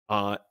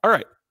All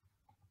right.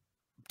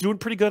 Doing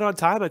pretty good on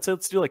time. I'd say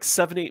let's do like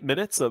 7-8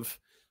 minutes of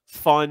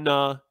fun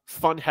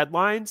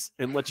headlines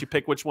and let you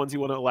pick which ones you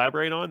want to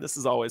elaborate on. This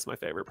is always my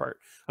favorite part.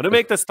 I'm going to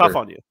make this tough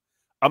on you.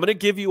 I'm going to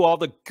give you all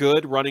the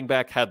good running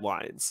back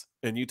headlines,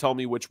 and you tell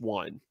me which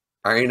one.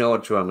 I already know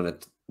which one I'm going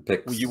to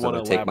pick. You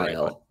want to take my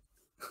L.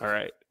 All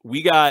right.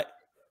 We got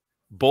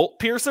Bolt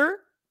Piercer,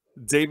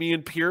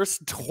 Dameon Pierce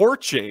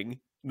torching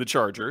the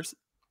Chargers.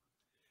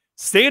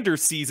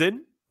 Sanders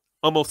season,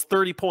 almost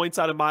 30 points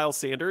out of Miles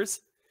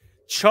Sanders.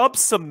 Chubb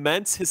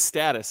cements his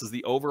status as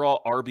the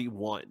overall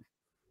RB1.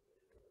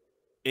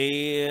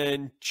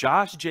 And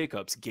Josh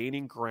Jacobs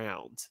gaining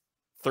ground.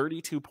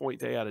 32-point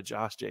day out of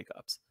Josh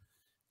Jacobs.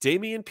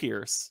 Dameon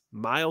Pierce,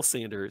 Miles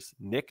Sanders,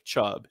 Nick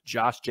Chubb,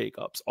 Josh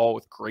Jacobs, all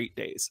with great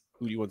days.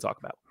 Who do you want to talk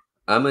about?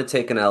 I'm going to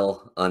take an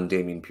L on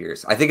Dameon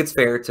Pierce. I think it's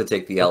fair to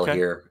take the L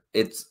here.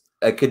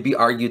 It could be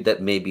argued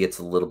that maybe it's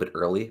a little bit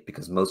early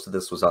because most of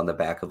this was on the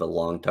back of a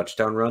long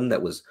touchdown run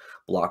that was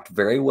blocked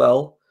very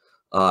well.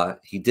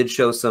 He did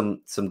show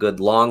some good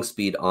long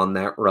speed on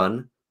that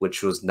run,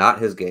 which was not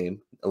his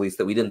game, at least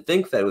that we didn't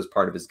think that it was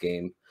part of his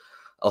game.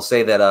 I'll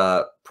say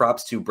that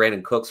props to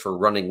Brandon Cooks for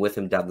running with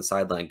him down the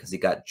sideline because he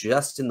got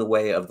just in the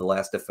way of the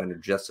last defender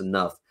just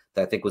enough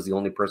that I think was the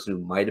only person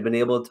who might have been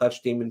able to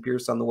touch Dameon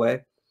Pierce on the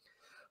way.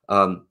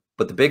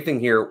 But the big thing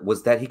here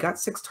was that he got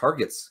 6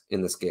 targets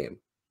in this game.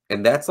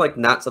 And that's like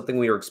not something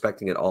we were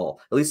expecting at all,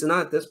 at least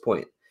not at this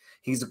point.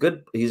 He's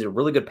a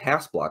really good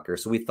pass blocker.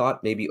 So we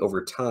thought maybe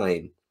over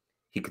time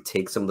he could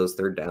take some of those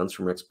third downs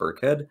from Rex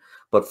Burkhead.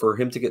 But for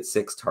him to get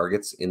 6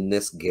 targets in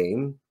this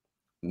game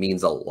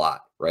means a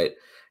lot, right?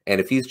 And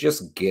if he's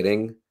just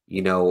getting,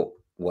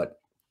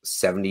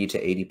 70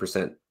 to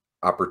 80%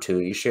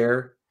 opportunity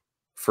share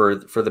for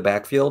the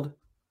backfield,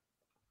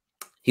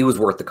 he was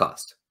worth the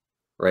cost,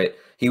 right?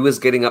 He was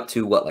getting up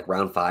to like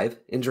round 5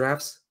 in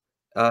drafts,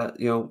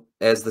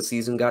 as the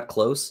season got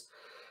close.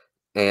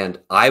 And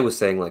I was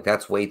saying like,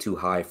 that's way too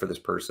high for this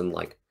person.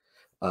 Like,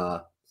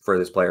 for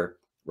this player,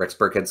 Rex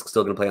Burkhead's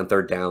still going to play on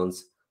third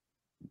downs.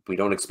 We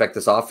don't expect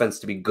this offense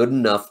to be good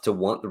enough to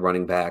want the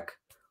running back.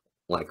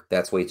 Like,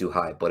 that's way too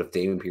high. But if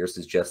Dameon Pierce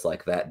is just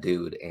like that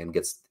dude and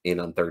gets in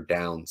on third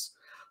downs,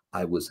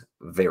 I was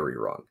very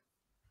wrong.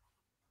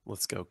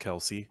 Let's go,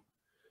 Kelsey.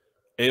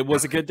 It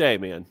was a good day,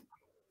 man.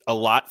 A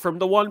lot from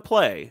the one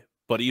play,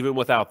 but even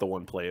without the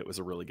one play, it was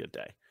a really good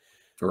day.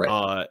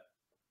 Right.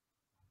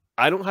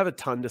 I don't have a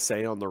ton to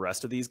say on the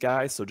rest of these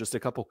guys, so just a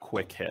couple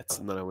quick hits,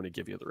 and then I want to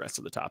give you the rest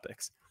of the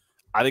topics.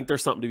 I think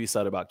there's something to be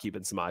said about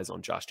keeping some eyes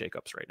on Josh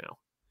Jacobs right now.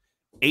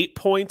 8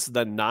 points,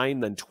 then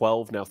 9, then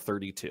 12, now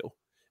 32.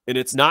 And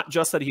it's not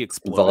just that he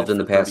exploded involved in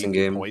the passing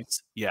game.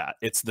 Points. Yeah,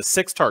 it's the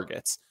 6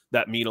 targets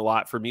that mean a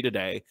lot for me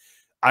today.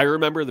 I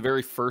remember the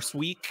very first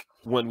week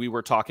when we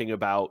were talking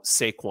about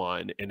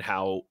Saquon and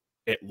how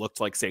it looked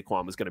like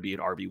Saquon was going to be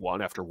an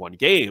RB1 after one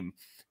game.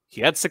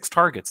 He had 6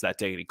 targets that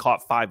day and he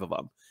caught 5 of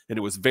them. And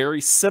it was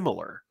very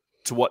similar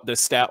to what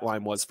this stat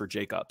line was for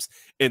Jacobs.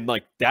 And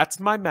like, that's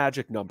my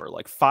magic number.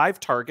 Like 5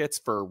 targets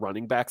for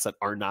running backs that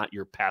are not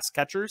your pass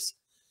catchers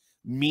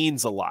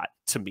means a lot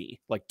to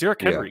me. Like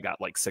Derrick Henry got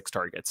like 6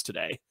 targets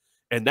today.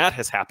 And that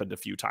has happened a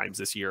few times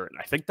this year. And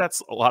I think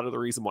that's a lot of the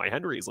reason why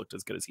Henry's looked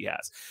as good as he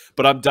has.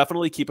 But I'm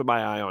definitely keeping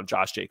my eye on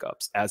Josh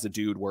Jacobs as a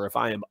dude where if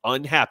I am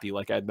unhappy,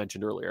 like I had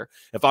mentioned earlier,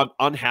 if I'm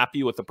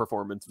unhappy with the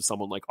performance of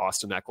someone like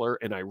Austin Eckler,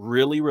 and I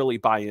really, really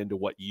buy into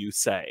what you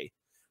say,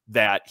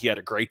 that he had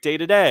a great day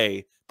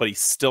today, but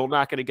he's still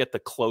not going to get the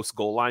close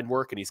goal line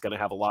work, and he's going to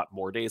have a lot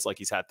more days like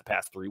he's had the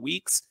past 3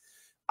 weeks.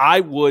 I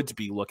would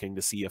be looking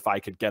to see if I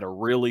could get a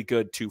really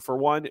good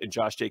 2-for-1, and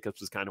Josh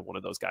Jacobs is kind of one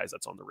of those guys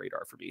that's on the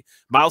radar for me.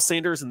 Miles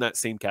Sanders in that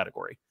same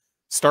category.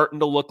 Starting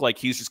to look like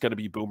he's just going to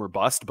be boom or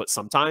bust, but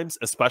sometimes,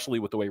 especially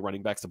with the way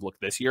running backs have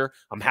looked this year,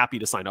 I'm happy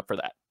to sign up for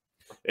that.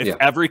 If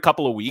every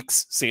couple of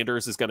weeks,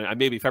 Sanders is going to,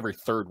 maybe if every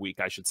third week,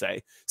 I should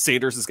say,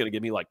 Sanders is going to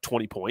give me like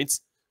 20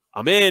 points,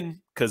 I'm in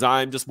because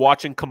I'm just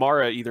watching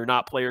Kamara either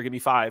not play or give me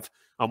 5.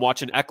 I'm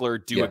watching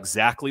Eckler do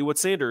exactly what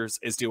Sanders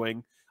is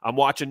doing. I'm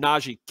watching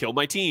Najee kill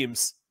my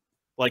teams.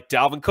 Like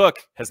Dalvin Cook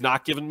has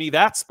not given me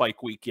that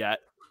spike week yet.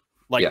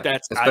 Like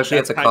that's especially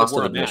at the cost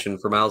of admission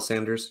for Miles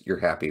Sanders. You're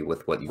happy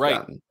with what you've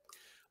gotten.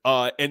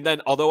 And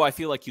then although I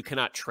feel like you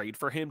cannot trade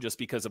for him just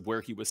because of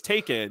where he was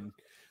taken,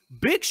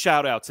 big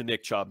shout out to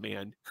Nick Chubb,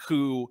 man,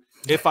 who,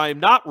 if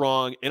I'm not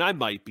wrong, and I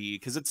might be,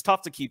 because it's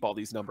tough to keep all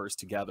these numbers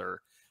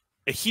together,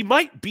 he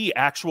might be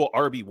actual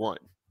RB1.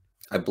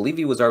 I believe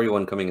he was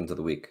RB1 coming into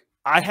the week.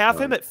 I have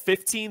him at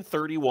 15,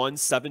 31,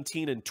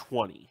 17, and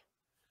 20,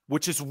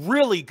 which is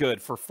really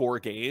good for 4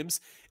 games.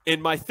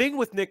 And my thing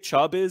with Nick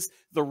Chubb is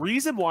the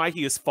reason why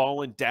he has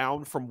fallen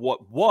down from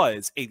what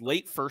was a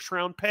late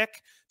first-round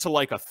pick to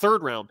like a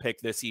third-round pick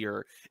this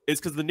year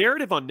is because the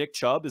narrative on Nick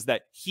Chubb is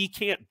that he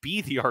can't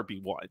be the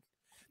RB1,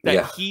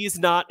 that he's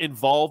not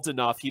involved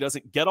enough, he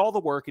doesn't get all the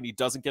work, and he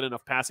doesn't get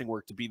enough passing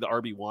work to be the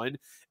RB1.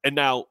 And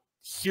now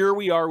here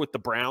we are with the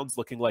Browns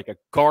looking like a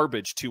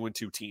garbage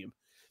 2-2 team.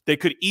 They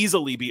could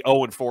easily be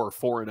 0-4 or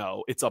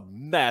 4-0. It's a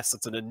mess.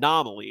 It's an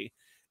anomaly.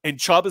 And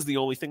Chubb is the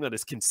only thing that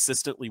is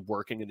consistently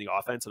working in the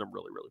offense, and I'm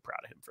really, really proud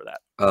of him for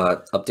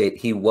that. Update,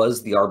 he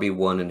was the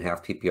RB1 in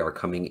half PPR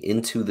coming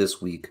into this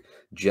week,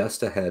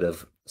 just ahead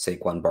of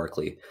Saquon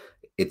Barkley.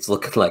 It's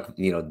looking like,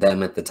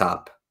 them at the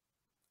top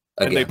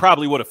again. And they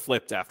probably would have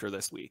flipped after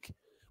this week.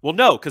 Well,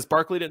 no, because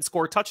Barkley didn't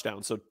score a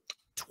touchdown, so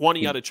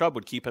 20 out of Chubb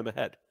would keep him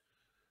ahead.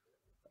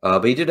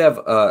 But he did have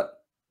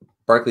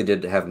Barkley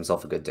did have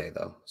himself a good day,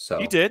 though. So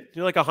he did.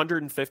 Like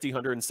 150,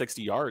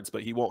 160 yards,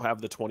 but he won't have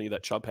the 20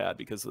 that Chubb had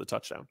because of the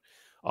touchdown.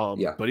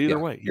 But either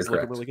way, he's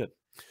looking really good.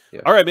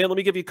 Yeah. All right, man, let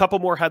me give you a couple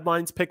more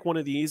headlines. Pick one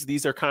of these.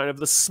 These are kind of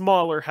the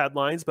smaller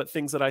headlines, but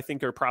things that I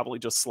think are probably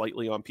just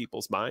slightly on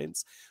people's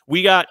minds.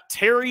 We got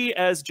Terry,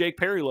 as Jake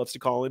Perry loves to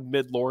call him,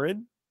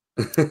 McLaurin.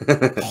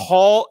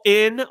 Hall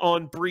in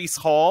on Breece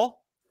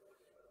Hall.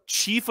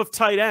 Chief of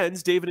tight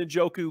ends, David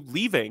Njoku,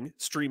 leaving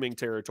streaming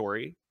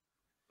territory.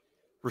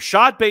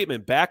 Rashod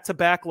Bateman,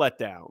 back-to-back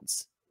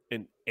letdowns.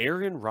 And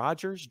Aaron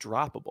Rodgers,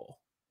 droppable.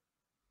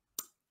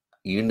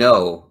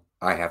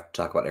 I have to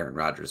talk about Aaron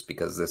Rodgers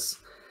because this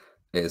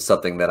is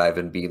something that I've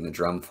been beating the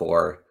drum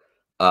for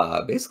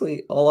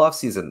basically all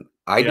offseason.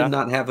 I did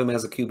not have him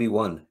as a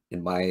QB1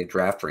 in my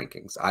draft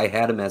rankings. I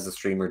had him as a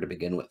streamer to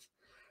begin with.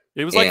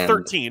 It was like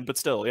 13, but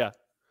still, yeah.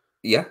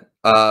 Yeah.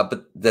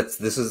 But this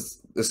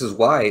is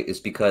why, is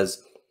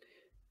because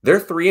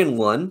they're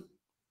 3-1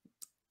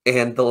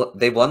 and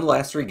they've won the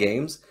last 3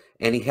 games,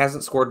 and he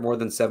hasn't scored more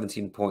than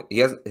 17 points.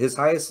 His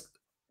highest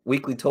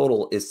weekly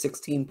total is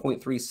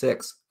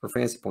 16.36 for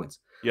fantasy points.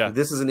 Yeah.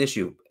 This is an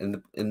issue.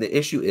 And the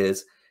issue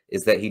is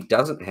that he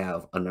doesn't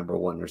have a number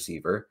 1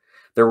 receiver.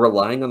 They're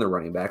relying on the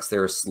running backs.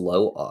 They're a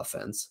slow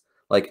offense.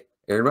 Like,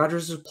 Aaron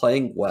Rodgers is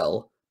playing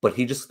well, but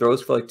he just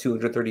throws for like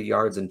 230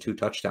 yards and 2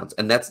 touchdowns.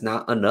 And that's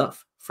not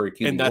enough for a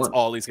QB1. And that's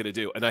all he's going to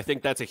do. And I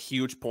think that's a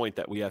huge point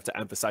that we have to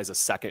emphasize a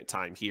second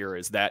time here,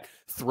 is that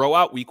throw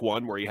out week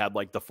 1 where he had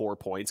like the 4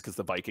 points because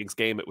the Vikings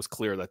game, it was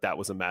clear that that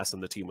was a mess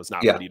and the team was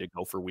not ready to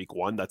go for week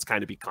 1. That's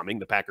kind of becoming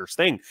the Packers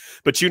thing.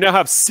 But you now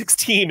have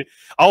 16,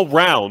 I'll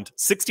round,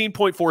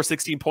 16.4,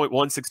 16.1,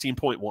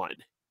 16.1.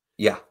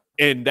 Yeah.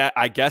 And that,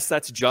 I guess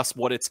that's just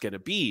what it's going to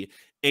be.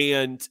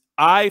 And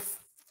I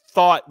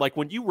thought, like,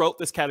 when you wrote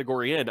this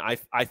category in,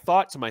 I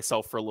thought to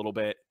myself for a little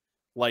bit,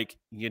 like,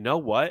 you know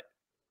what?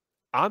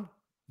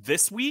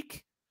 This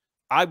week,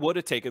 I would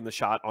have taken the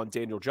shot on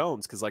Daniel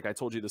Jones because, like I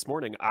told you this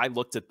morning, I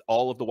looked at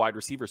all of the wide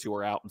receivers who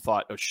were out and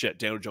thought, oh shit,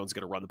 Daniel Jones is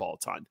going to run the ball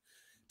a ton.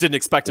 Didn't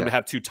expect him to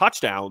have 2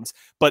 touchdowns,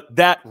 but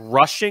that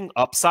rushing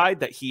upside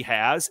that he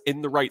has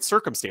in the right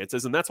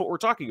circumstances, and that's what we're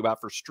talking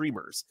about for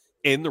streamers,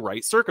 in the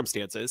right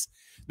circumstances,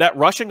 that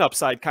rushing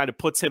upside kind of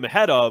puts him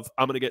ahead of,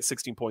 I'm going to get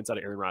 16 points out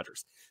of Aaron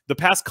Rodgers. The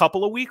past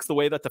couple of weeks, the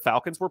way that the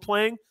Falcons were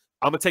playing,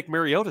 I'm going to take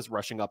Mariota's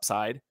rushing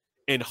upside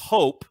and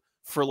hope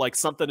for like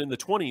something in the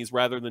 20s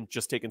rather than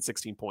just taking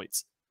 16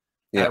 points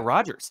out of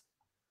Rodgers.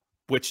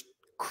 Which,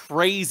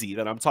 crazy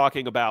that I'm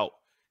talking about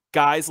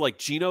guys like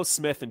Geno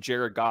Smith and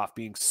Jared Goff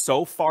being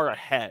so far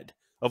ahead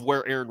of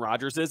where Aaron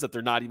Rodgers is that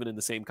they're not even in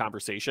the same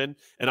conversation.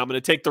 And I'm going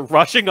to take the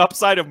rushing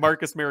upside of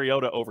Marcus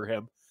Mariota over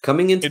him.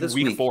 Coming into this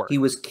week 4. He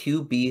was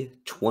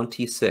QB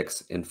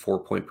 26 in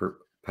 4-point per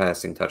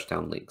passing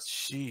touchdown leagues.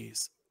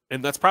 Jeez.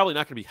 And that's probably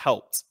not going to be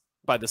helped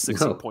by the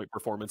 16-point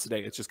performance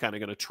today. It's just kind of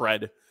going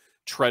to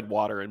tread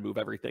water and move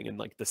everything in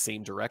like the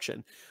same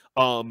direction.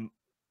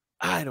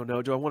 I don't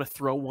know. Do I want to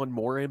throw one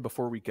more in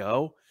before we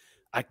go?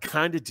 I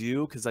kind of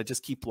do, because I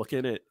just keep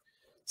looking at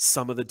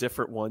some of the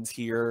different ones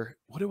here.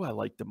 What do I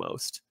like the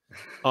most?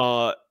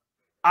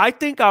 I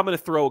think I'm going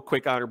to throw a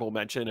quick honorable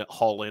mention at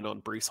Hall in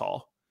on Breece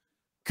Hall,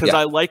 because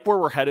I like where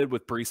we're headed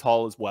with Breece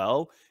Hall as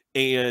well.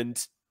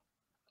 And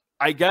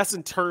I guess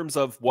in terms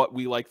of what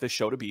we like this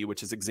show to be,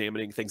 which is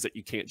examining things that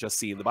you can't just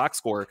see in the box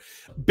score,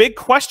 big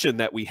question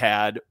that we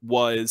had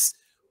was,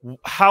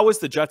 how is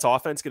the Jets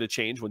offense going to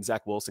change when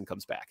Zach Wilson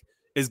comes back?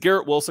 Is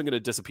Garrett Wilson going to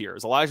disappear?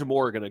 Is Elijah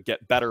Moore going to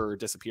get better or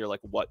disappear? Like,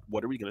 what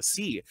are we going to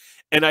see?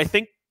 And I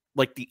think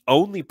like the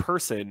only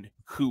person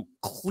who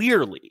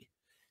clearly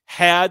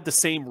had the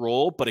same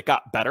role, but it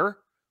got better,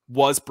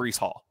 was Breece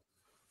Hall.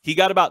 He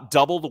got about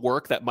double the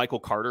work that Michael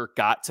Carter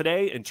got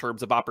today in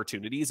terms of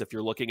opportunities. If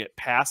you're looking at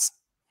pass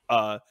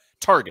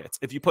targets,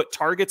 if you put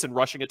targets and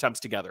rushing attempts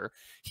together,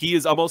 he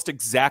is almost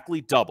exactly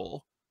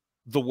double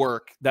the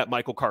work that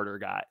Michael Carter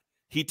got.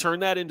 He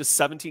turned that into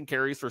 17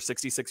 carries for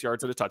 66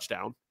 yards and a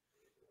touchdown,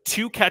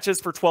 2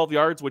 catches for 12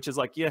 yards, which is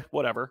like, yeah,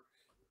 whatever,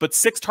 but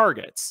 6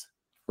 targets.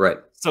 Right.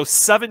 So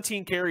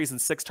 17 carries and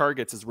 6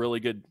 targets is really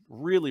good,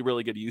 really,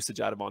 really good usage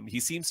out of him. He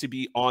seems to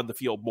be on the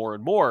field more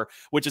and more,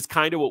 which is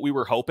kind of what we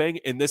were hoping.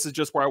 And this is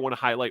just where I want to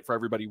highlight for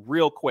everybody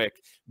real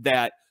quick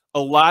that a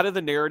lot of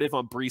the narrative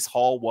on Breece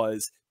Hall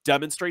was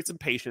demonstrate some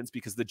patience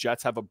because the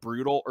Jets have a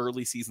brutal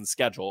early season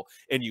schedule.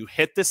 And you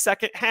hit the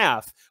second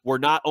half where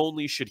not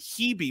only should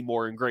he be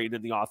more ingrained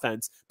in the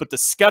offense, but the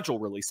schedule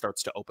really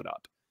starts to open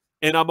up.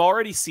 And I'm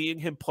already seeing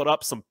him put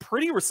up some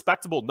pretty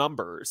respectable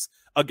numbers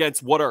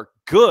against what are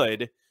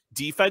good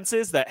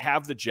defenses that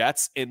have the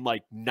Jets in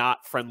like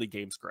not friendly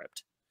game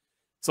script.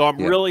 So I'm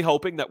really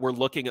hoping that we're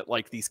looking at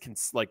like these,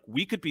 like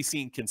we could be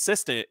seeing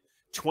consistent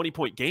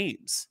 20-point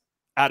games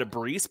out of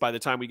Breece by the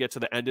time we get to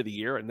the end of the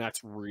year. And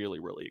that's really,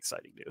 really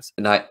exciting news.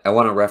 And I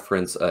want to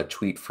reference a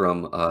tweet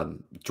from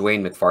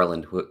Dwayne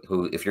McFarland,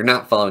 who, if you're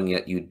not following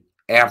yet, you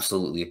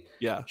absolutely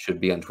should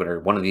be on Twitter.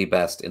 One of the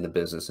best in the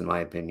business, in my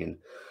opinion.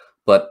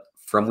 But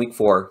from week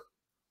 4,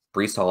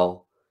 Breece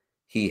Hall,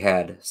 he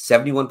had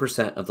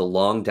 71% of the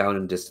long down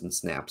and distance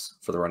snaps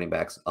for the running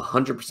backs,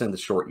 100% of the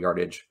short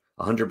yardage,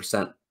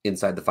 100%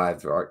 inside the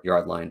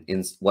 5-yard line,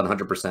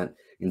 100%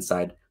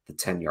 inside the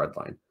 10-yard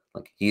line.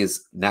 Like, he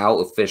is now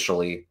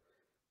officially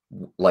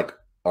like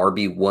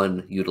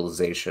RB1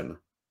 utilization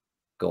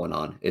going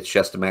on. It's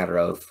just a matter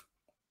of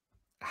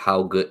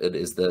how good it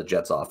is the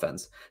Jets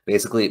offense.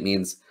 Basically, it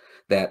means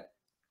that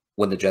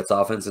when the Jets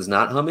offense is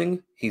not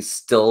humming, he's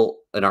still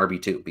an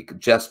RB2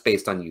 just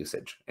based on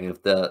usage. And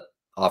if the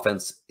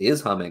offense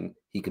is humming,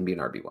 he can be an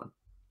RB1.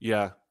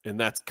 Yeah, and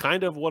that's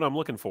kind of what I'm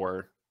looking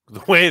for.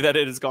 The way that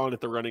it has gone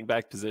at the running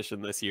back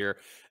position this year.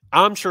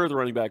 I'm sure the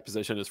running back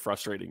position is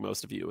frustrating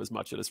most of you as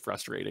much as it is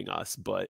frustrating us, but